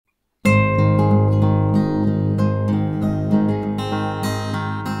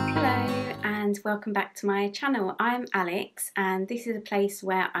welcome back to my channel. I'm Alex and this is a place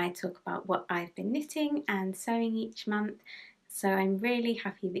where I talk about what I've been knitting and sewing each month. So I'm really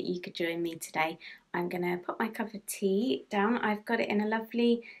happy that you could join me today. I'm going to put my cup of tea down. I've got it in a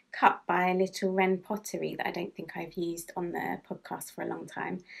lovely cup by Little Wren Pottery that I don't think I've used on the podcast for a long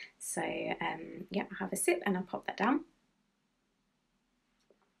time. So yeah, I'll have a sip and I'll pop that down.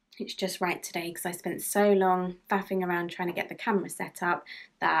 It's just right today because I spent so long faffing around trying to get the camera set up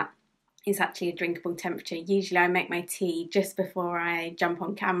that it's actually a drinkable temperature. Usually I make my tea just before I jump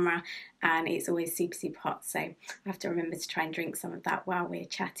on camera and it's always super hot, so I have to remember to try and drink some of that while we're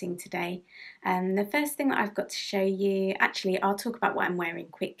chatting today. The first thing that I've got to show you, actually I'll talk about what I'm wearing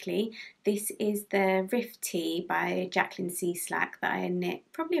quickly. This is the Rift Tee by Jacqueline Cieslak that I knit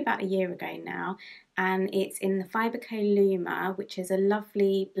probably about a year ago now, and it's in the Fiberco Luma, which is a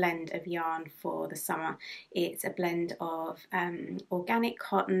lovely blend of yarn for the summer. It's a blend of organic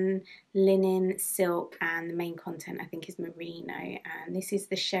cotton, linen, silk, and the main content I think is merino, and this is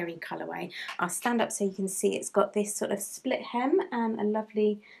the Sherry colourway. I'll stand up so you can see it's got this sort of split hem and a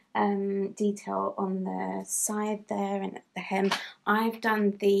lovely detail on the side there and at the hem. I've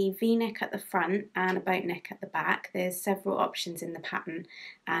done the V-neck at the front and a boat neck at the back. There's several options in the pattern,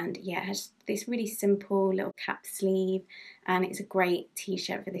 and yeah, it has this really simple little cap sleeve, and it's a great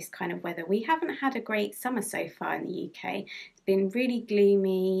t-shirt for this kind of weather. We haven't had a great summer so far in the UK. It's been really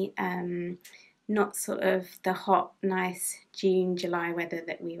gloomy, not sort of the hot, nice June, July weather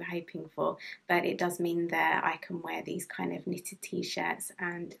that we were hoping for, but it does mean that I can wear these kind of knitted t-shirts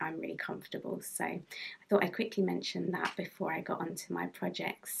and I'm really comfortable. So I thought I'd quickly mention that before I got onto my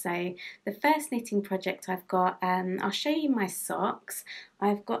projects. So the first knitting project I've got, I'll show you my socks.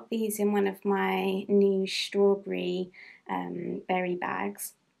 I've got these in one of my new strawberry berry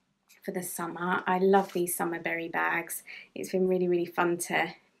bags for the summer. I love these summer berry bags. It's been really fun to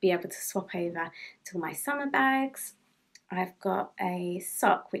be able to swap over to my summer bags. I've got a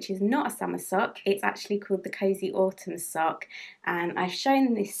sock which is not a summer sock. It's actually called the Cozy Autumn sock, and I've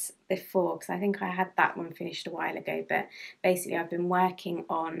shown this before because I think I had that one finished a while ago, but basically I've been working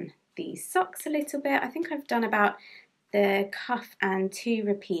on these socks a little bit. I think I've done about the cuff and 2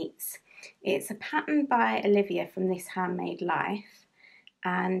 repeats. It's a pattern by Olivia from This Handmade Life,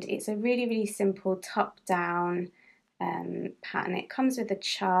 and it's a really simple top down pattern. It comes with a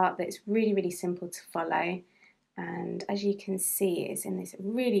chart that's really simple to follow, and as you can see it's in this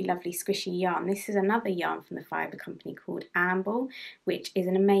really lovely squishy yarn. This is another yarn from the fibre company called Amble, which is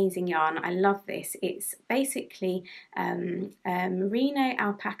an amazing yarn. I love this. It's basically a merino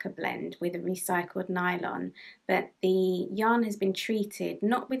alpaca blend with a recycled nylon, but the yarn has been treated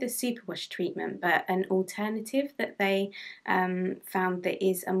not with a superwash treatment but an alternative that they found that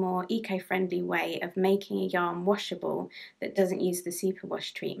is a more eco-friendly way of making a yarn washable that doesn't use the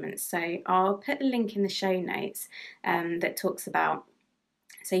superwash treatment. So I'll put a link in the show notes that talks about,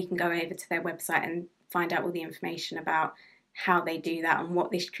 so you can go over to their website and find out all the information about how they do that and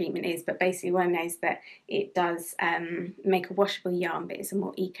what this treatment is. But basically one knows that it does make a washable yarn, but it's a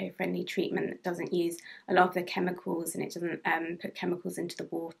more eco-friendly treatment that doesn't use a lot of the chemicals, and it doesn't put chemicals into the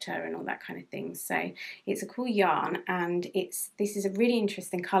water and all that kind of thing. So it's a cool yarn, and this is a really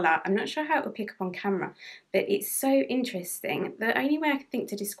interesting colour. I'm not sure how it will pick up on camera, but it's so interesting. The only way I can think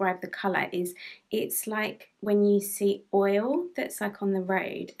to describe the colour is it's like when you see oil that's like on the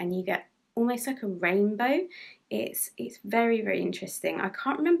road and you get almost like a rainbow. It's very interesting. I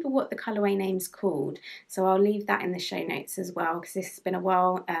can't remember what the colourway name's called, so I'll leave that in the show notes as well, because this has been a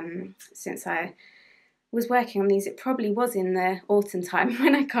while since I was working on these. It probably was in the autumn time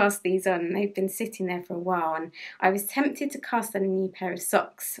when I cast these on. They've been sitting there for a while, and I was tempted to cast on a new pair of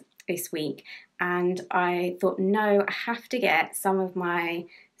socks this week, and I thought, no, I have to get some of my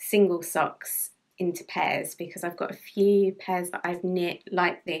single socks into pairs, because I've got a few pairs that I've knit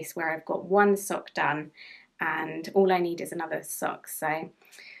like this where I've got one sock done and all I need is another sock. So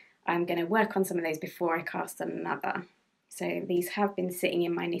I'm going to work on some of those before I cast on another. So these have been sitting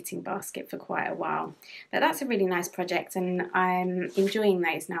in my knitting basket for quite a while, but that's a really nice project and I'm enjoying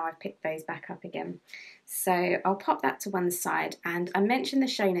those now. I've picked those back up again. So I'll pop that to one side, and I mentioned the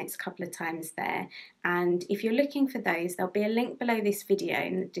show notes a couple of times there, and if you're looking for those, there'll be a link below this video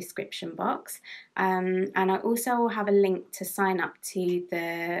in the description box, and I also will have a link to sign up to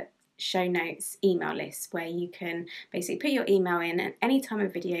the show notes email list, where you can basically put your email in, and anytime a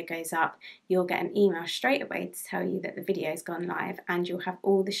video goes up you'll get an email straight away to tell you that the video has gone live, and you'll have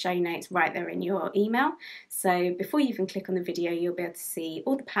all the show notes right there in your email. So before you even click on the video you'll be able to see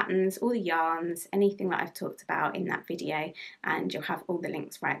all the patterns, all the yarns, anything that I've talked about in that video, and you'll have all the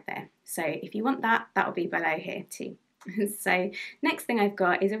links right there. So if you want that, that'll be below here too. So next thing I've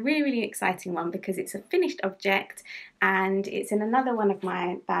got is a really exciting one because it's a finished object and it's in another one of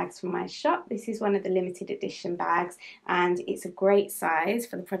my bags from my shop. This is one of the limited edition bags and it's a great size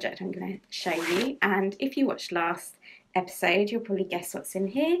for the project I'm going to show you. And if you watched last episode, you'll probably guess what's in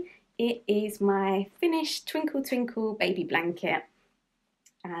here. It is my finished Twinkle Twinkle baby blanket.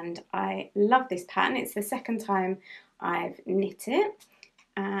 And I love this pattern. It's the second time I've knit it,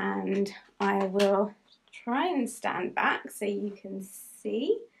 and I will try and stand back so you can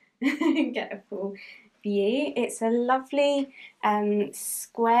see get a full view. It's a lovely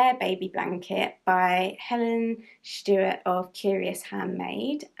square baby blanket by Helen Stewart of Curious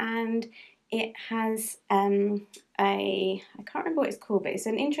Handmade, and it has I can't remember what it's called, but it's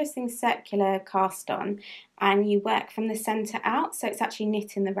an interesting circular cast on, and you work from the centre out, so it's actually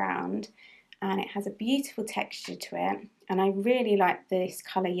knit in the round, and it has a beautiful texture to it. And I really like this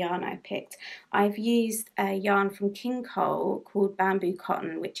colour yarn I picked. I've used a yarn from King Cole called Bamboo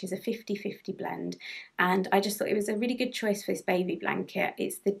Cotton, which is a 50-50 blend, and I just thought it was a really good choice for this baby blanket.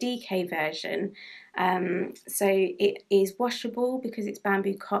 It's the DK version, so it is washable because it's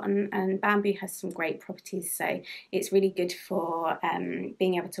bamboo cotton, and bamboo has some great properties, so it's really good for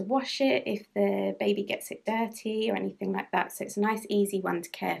being able to wash it if the baby gets it dirty or anything like that. So it's a nice easy one to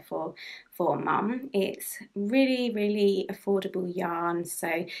care for mum. It's really affordable yarn,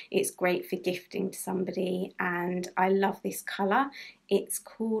 so it's great for gifting to somebody, and I love this colour. It's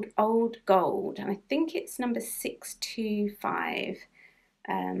called Old Gold and I think it's number 625,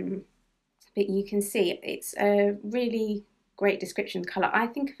 but you can see it's a really great description of colour. I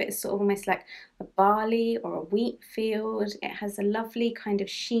think of it as sort of almost like a barley or a wheat field. It has a lovely kind of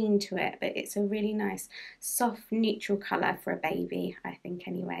sheen to it, but it's a really nice soft neutral colour for a baby, I think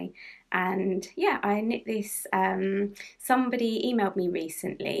anyway. And yeah, I knit this, somebody emailed me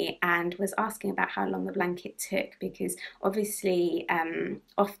recently and was asking about how long the blanket took, because obviously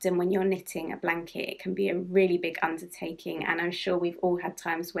often when you're knitting a blanket it can be a really big undertaking, and I'm sure we've all had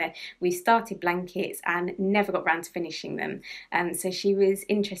times where we started blankets and never got round to finishing them. So she was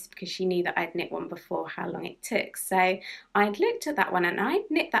interested because she knew that I'd knit one before, how long it took. So I'd looked at that one and I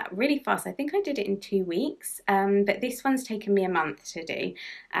knit that really fast. I think I did it in 2 weeks, but this one's taken me a month to do.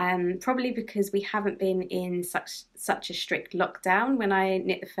 Probably because we haven't been in such a strict lockdown. When I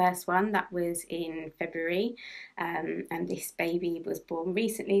knit the first one, that was in February, and this baby was born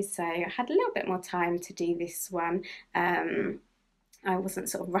recently, so I had a little bit more time to do this one. I wasn't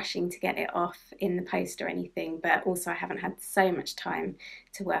sort of rushing to get it off in the post or anything, but also I haven't had so much time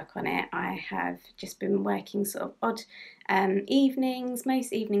to work on it. I have just been working sort of odd evenings.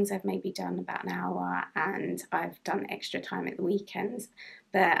 Most evenings I've maybe done about an hour, and I've done extra time at the weekends.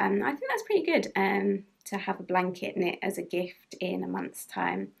 But I think that's pretty good to have a blanket knit as a gift in a month's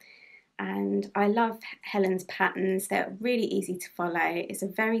time. And I love Helen's patterns. They're really easy to follow. It's a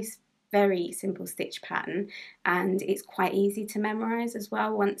very simple stitch pattern, and it's quite easy to memorize as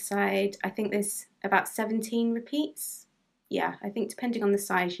well. One side, I think there's about 17 repeats. Yeah, I think depending on the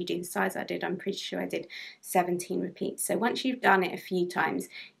size you do, the size I did, I'm pretty sure I did 17 repeats. So once you've done it a few times,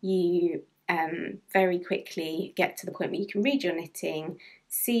 you very quickly get to the point where you can read your knitting,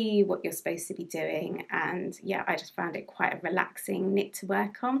 see what you're supposed to be doing, and yeah, I just found it quite a relaxing knit to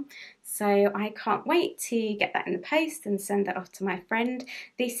work on. So I can't wait to get that in the post and send that off to my friend.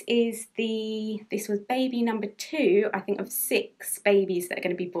 This was baby number 2, I think, of 6 babies that are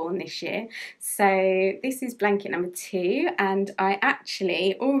going to be born this year. So this is blanket number 2, and I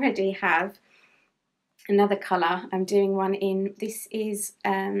actually already have another colour. I'm doing one in, this is,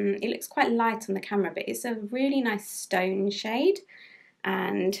 it looks quite light on the camera, but it's a really nice stone shade.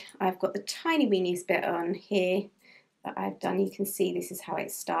 And I've got the tiny weeniest bit on here that I've done. You can see this is how it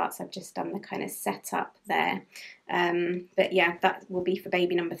starts. I've just done the kind of setup there. But yeah, that will be for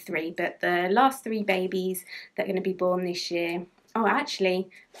baby number 3. But the last 3 babies that are going to be born this year, oh, actually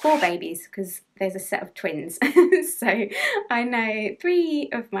 4 babies, because there's a set of twins. So I know 3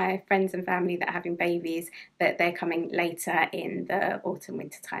 of my friends and family that are having babies, but they're coming later in the autumn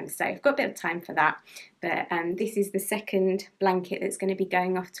winter time, so I've got a bit of time for that. But this is the second blanket that's going to be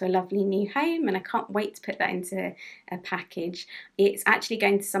going off to a lovely new home, and I can't wait to put that into a package. It's actually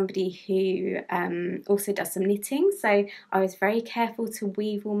going to somebody who also does some knitting, so I was very careful to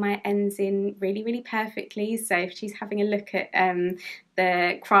weave all my ends in really perfectly. So if she's having a look at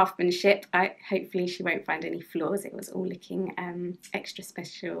the craftsmanship, hopefully she won't find any flaws. It was all looking extra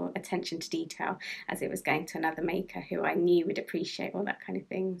special attention to detail, as it was going to another maker who I knew would appreciate all that kind of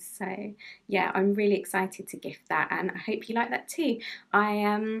thing. So yeah, I'm really excited to gift that, and I hope you like that too.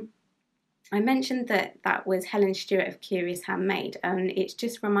 I mentioned that that was Helen Stewart of Curious Handmade, and it's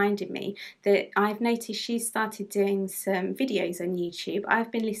just reminded me that I've noticed she's started doing some videos on YouTube.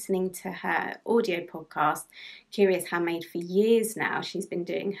 I've been listening to her audio podcast, Curious Handmade, for years now. She's been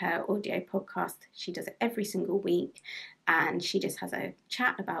doing her audio podcast. She does it every single week, and she just has a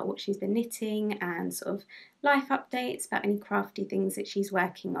chat about what she's been knitting and sort of life updates about any crafty things that she's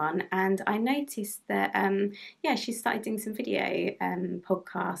working on. And I noticed that she's started doing some video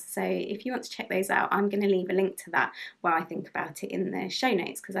podcasts, so if you want to check those out, I'm going to leave a link to that where I think about it in the show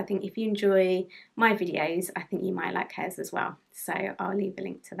notes, because I think if you enjoy my videos, I think you might like hers as well, so I'll leave a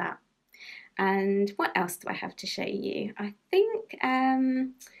link to that. And what else do I have to show you? I think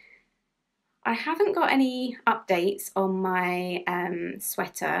I haven't got any updates on my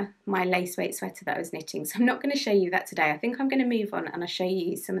sweater, my lace weight sweater that I was knitting, so I'm not going to show you that today. I think I'm going to move on and I'll show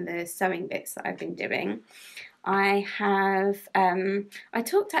you some of the sewing bits that I've been doing. I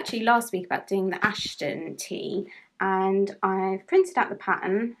talked actually last week about doing the Ashton tee, and I've printed out the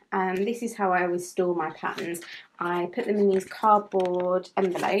pattern. This is how I always store my patterns. I put them in these cardboard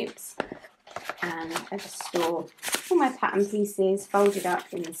envelopes, and I just store all my pattern pieces folded up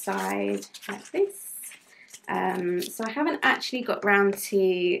inside like this. So I haven't actually got round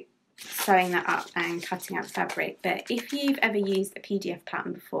to sewing that up and cutting out the fabric, but if you've ever used a PDF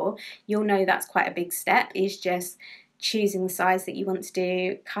pattern before, you'll know that's quite a big step, is just choosing the size that you want to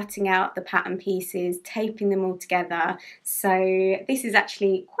do, cutting out the pattern pieces, taping them all together. So this is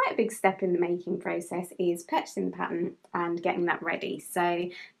actually quite a big step in the making process, is purchasing the pattern and getting that ready. So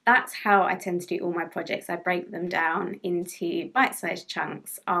that's how I tend to do all my projects. I break them down into bite-sized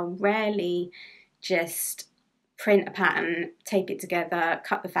chunks. I'll rarely just print a pattern, tape it together,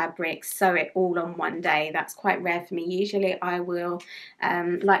 cut the fabric, sew it all on one day. That's quite rare for me. Usually I will,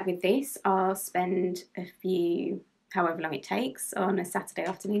 like with this, I'll spend a few, however long it takes, on a Saturday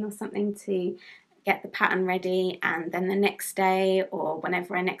afternoon or something to get the pattern ready, and then the next day or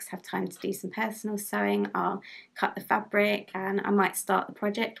whenever I next have time to do some personal sewing, I'll cut the fabric, and I might start the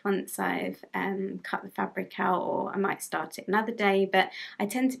project once I've cut the fabric out, or I might start it another day, but I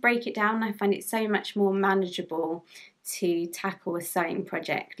tend to break it down. I find it so much more manageable to tackle a sewing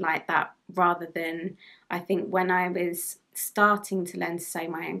project like that, rather than, I think when I was starting to learn to sew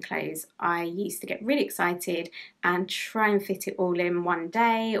my own clothes, I used to get really excited and try and fit it all in one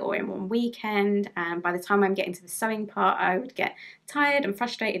day or in one weekend, and by the time I'm getting to the sewing part, I would get tired and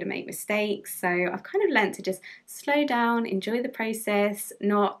frustrated and make mistakes. So I've kind of learned to just slow down, enjoy the process,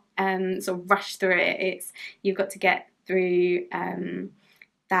 not sort of rush through it. You've got to get through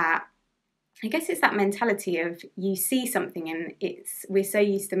that, I guess it's that mentality of, you see something and we're so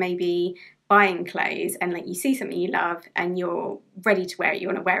used to maybe buying clothes, and like you see something you love and you're ready to wear it, you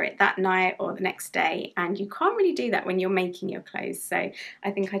want to wear it that night or the next day, and you can't really do that when you're making your clothes. So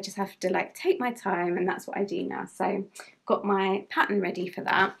I think I just have to like take my time, and that's what I do now. So got my pattern ready for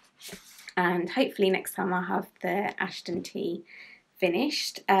that, and hopefully next time I'll have the Ashton tee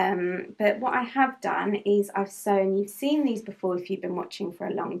finished. But what I have done is I've sewn, you've seen these before if you've been watching for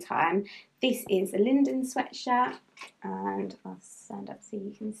a long time. This is a Linden sweatshirt, and I'll stand up so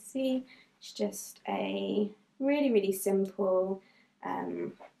you can see. It's just a really, really simple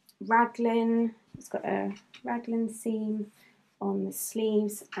raglan. It's got a raglan seam on the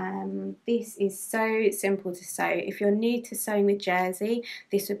sleeves. This is so simple to sew. If you're new to sewing with jersey,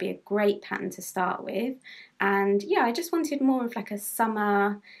 this would be a great pattern to start with. And yeah, I just wanted more of like a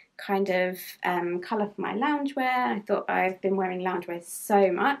summer kind of colour for my loungewear. I thought, I've been wearing loungewear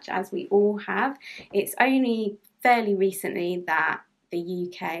so much, as we all have. It's only fairly recently that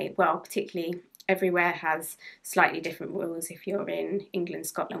the UK, well, particularly everywhere, has slightly different rules if you're in England,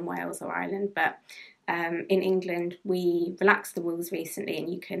 Scotland, Wales or Ireland, but in England we relaxed the rules recently,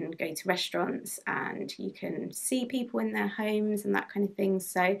 and you can go to restaurants and you can see people in their homes and that kind of thing.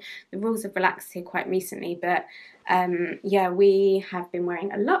 So the rules have relaxed here quite recently, but yeah, we have been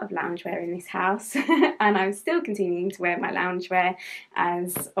wearing a lot of loungewear in this house and I'm still continuing to wear my loungewear,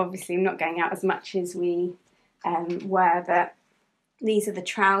 as obviously I'm not going out as much as we were. But these are the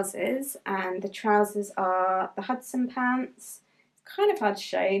trousers, and the trousers are the Hudson pants. It's kind of hard to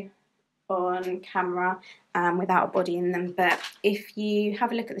show on camera without a body in them, but if you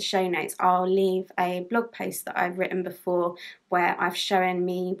have a look at the show notes, I'll leave a blog post that I've written before where I've shown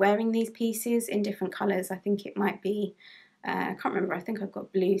me wearing these pieces in different colours. I think it might be, I can't remember, I think I've got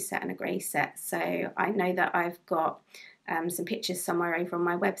a blue set and a grey set, so I know that I've got some pictures somewhere over on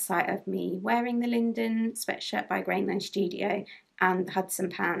my website of me wearing the Linden sweatshirt by Grainline Studio and Hudson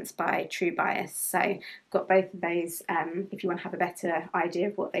pants by True Bias. So got both of those if you want to have a better idea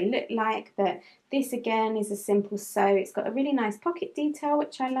of what they look like. But this again is a simple sew. It's got a really nice pocket detail,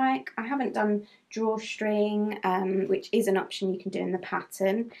 which I like. I haven't done drawstring, which is an option you can do in the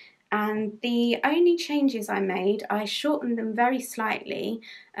pattern. And the only changes I made, I shortened them very slightly.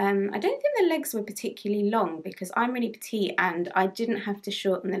 I don't think the legs were particularly long because I'm really petite and I didn't have to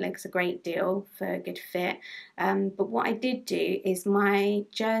shorten the legs a great deal for a good fit. But what I did do is my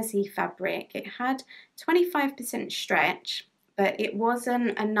jersey fabric, it had 25% stretch, but it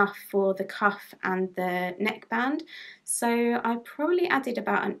wasn't enough for the cuff and the neckband. So I probably added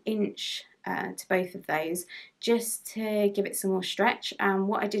about an inch to both of those just to give it some more stretch. And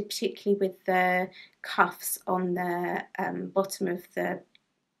what I did particularly with the cuffs on the bottom of the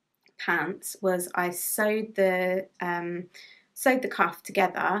pants was I sewed the cuff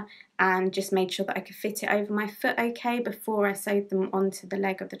together and just made sure that I could fit it over my foot okay before I sewed them onto the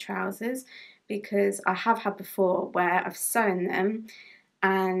leg of the trousers, because I have had before where I've sewn them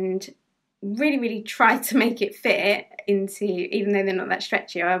and really tried to make it fit into, even though they're not that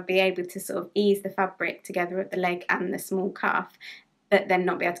stretchy, I'll be able to sort of ease the fabric together at the leg and the small cuff, but then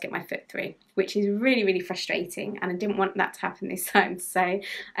not be able to get my foot through, which is really frustrating, and I didn't want that to happen this time. So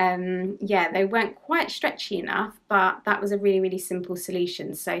yeah, they weren't quite stretchy enough, but that was a really simple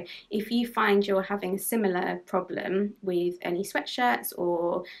solution. So if you find you're having a similar problem with any sweatshirts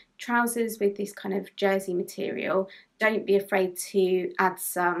or trousers with this kind of jersey material, don't be afraid to add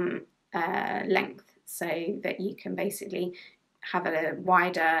some length so that you can basically have a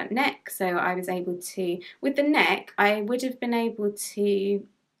wider neck. So I was able to, with the neck, I would have been able to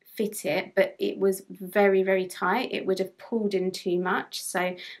fit it, but it was very tight. It would have pulled in too much.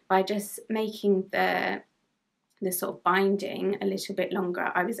 So by just making the sort of binding a little bit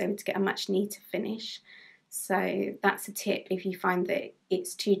longer, I was able to get a much neater finish. So that's a tip. If you find that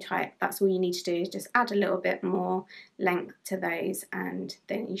it's too tight, that's all you need to do, is just add a little bit more length to those, and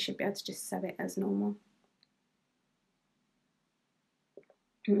then you should be able to just sew it as normal.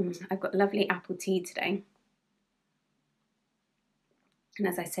 I've got lovely apple tea today, and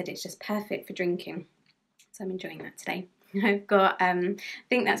as I said, it's just perfect for drinking, so I'm enjoying that today. I've got, I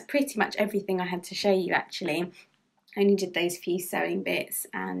think that's pretty much everything I had to show you actually. I only did those few sewing bits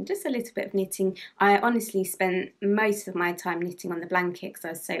and just a little bit of knitting. I honestly spent most of my time knitting on the blanket because I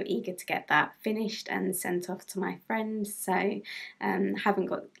was so eager to get that finished and sent off to my friends. So haven't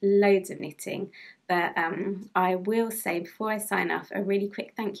got loads of knitting, but I will say before I sign off a really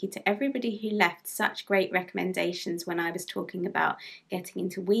quick thank you to everybody who left such great recommendations when I was talking about getting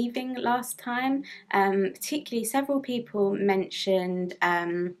into weaving last time. Particularly several people mentioned,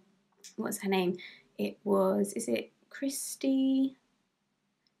 what's her name? It was, is it Christy?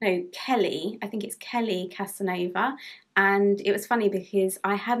 No, Kelly. I think it's Kelly Casanova. And it was funny because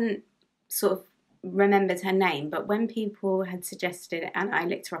I hadn't sort of remembered her name, but when people had suggested it and I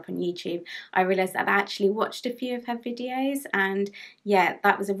looked her up on YouTube, I realised that I actually watched a few of her videos, and yeah,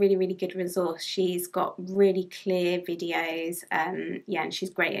 that was a really good resource. She's got really clear videos, yeah, and she's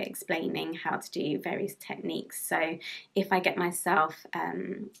great at explaining how to do various techniques. So if I get myself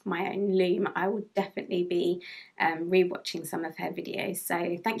my own loom, I will definitely be rewatching some of her videos.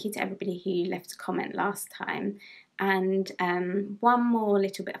 So thank you to everybody who left a comment last time. And one more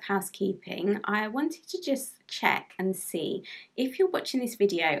little bit of housekeeping. I wanted to just check and see if you're watching this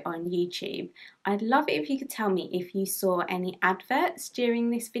video on YouTube. I'd love it if you could tell me if you saw any adverts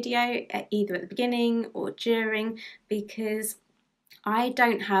during this video, either at the beginning or during, because I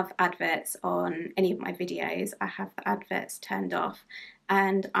don't have adverts on any of my videos. I have the adverts turned off.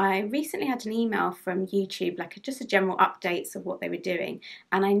 And I recently had an email from YouTube, like just a general updates of what they were doing.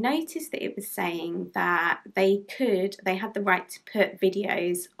 And I noticed that it was saying that they had the right to put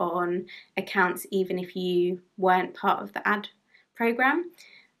videos on accounts even if you weren't part of the ad program.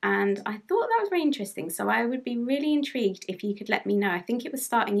 And I thought that was very interesting, so I would be really intrigued if you could let me know. I think it was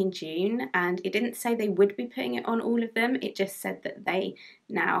starting in June, and it didn't say they would be putting it on all of them, it just said that they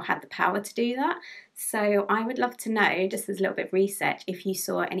now had the power to do that. So I would love to know, just as a little bit of research, if you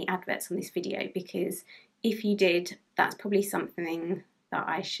saw any adverts on this video, because if you did, that's probably something that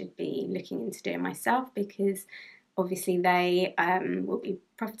I should be looking into doing myself, because obviously they will be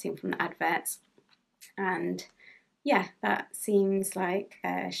profiting from the adverts. And yeah, that seems like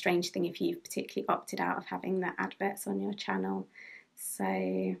a strange thing if you've particularly opted out of having the adverts on your channel.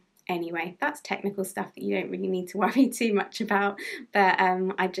 So anyway, that's technical stuff that you don't really need to worry too much about, but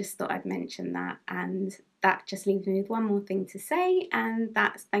I just thought I'd mention that. And that just leaves me with one more thing to say, and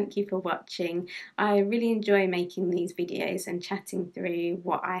that's thank you for watching. I really enjoy making these videos and chatting through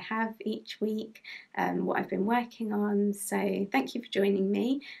what I have each week, what I've been working on. So thank you for joining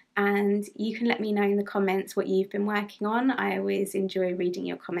me, and you can let me know in the comments what you've been working on. I always enjoy reading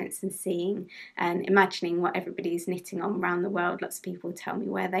your comments and seeing and imagining what everybody's knitting on around the world. Lots of people tell me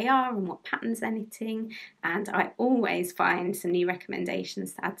where they are and what patterns they're knitting, and I always find some new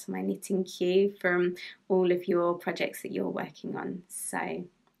recommendations to add to my knitting queue from all of your projects that you're working on. So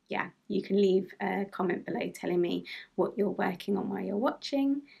yeah, you can leave a comment below telling me what you're working on while you're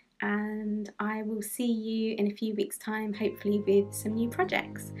watching, and I will see you in a few weeks' time, hopefully with some new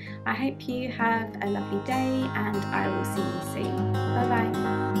projects. I hope you have a lovely day, and I will see you soon. Bye bye.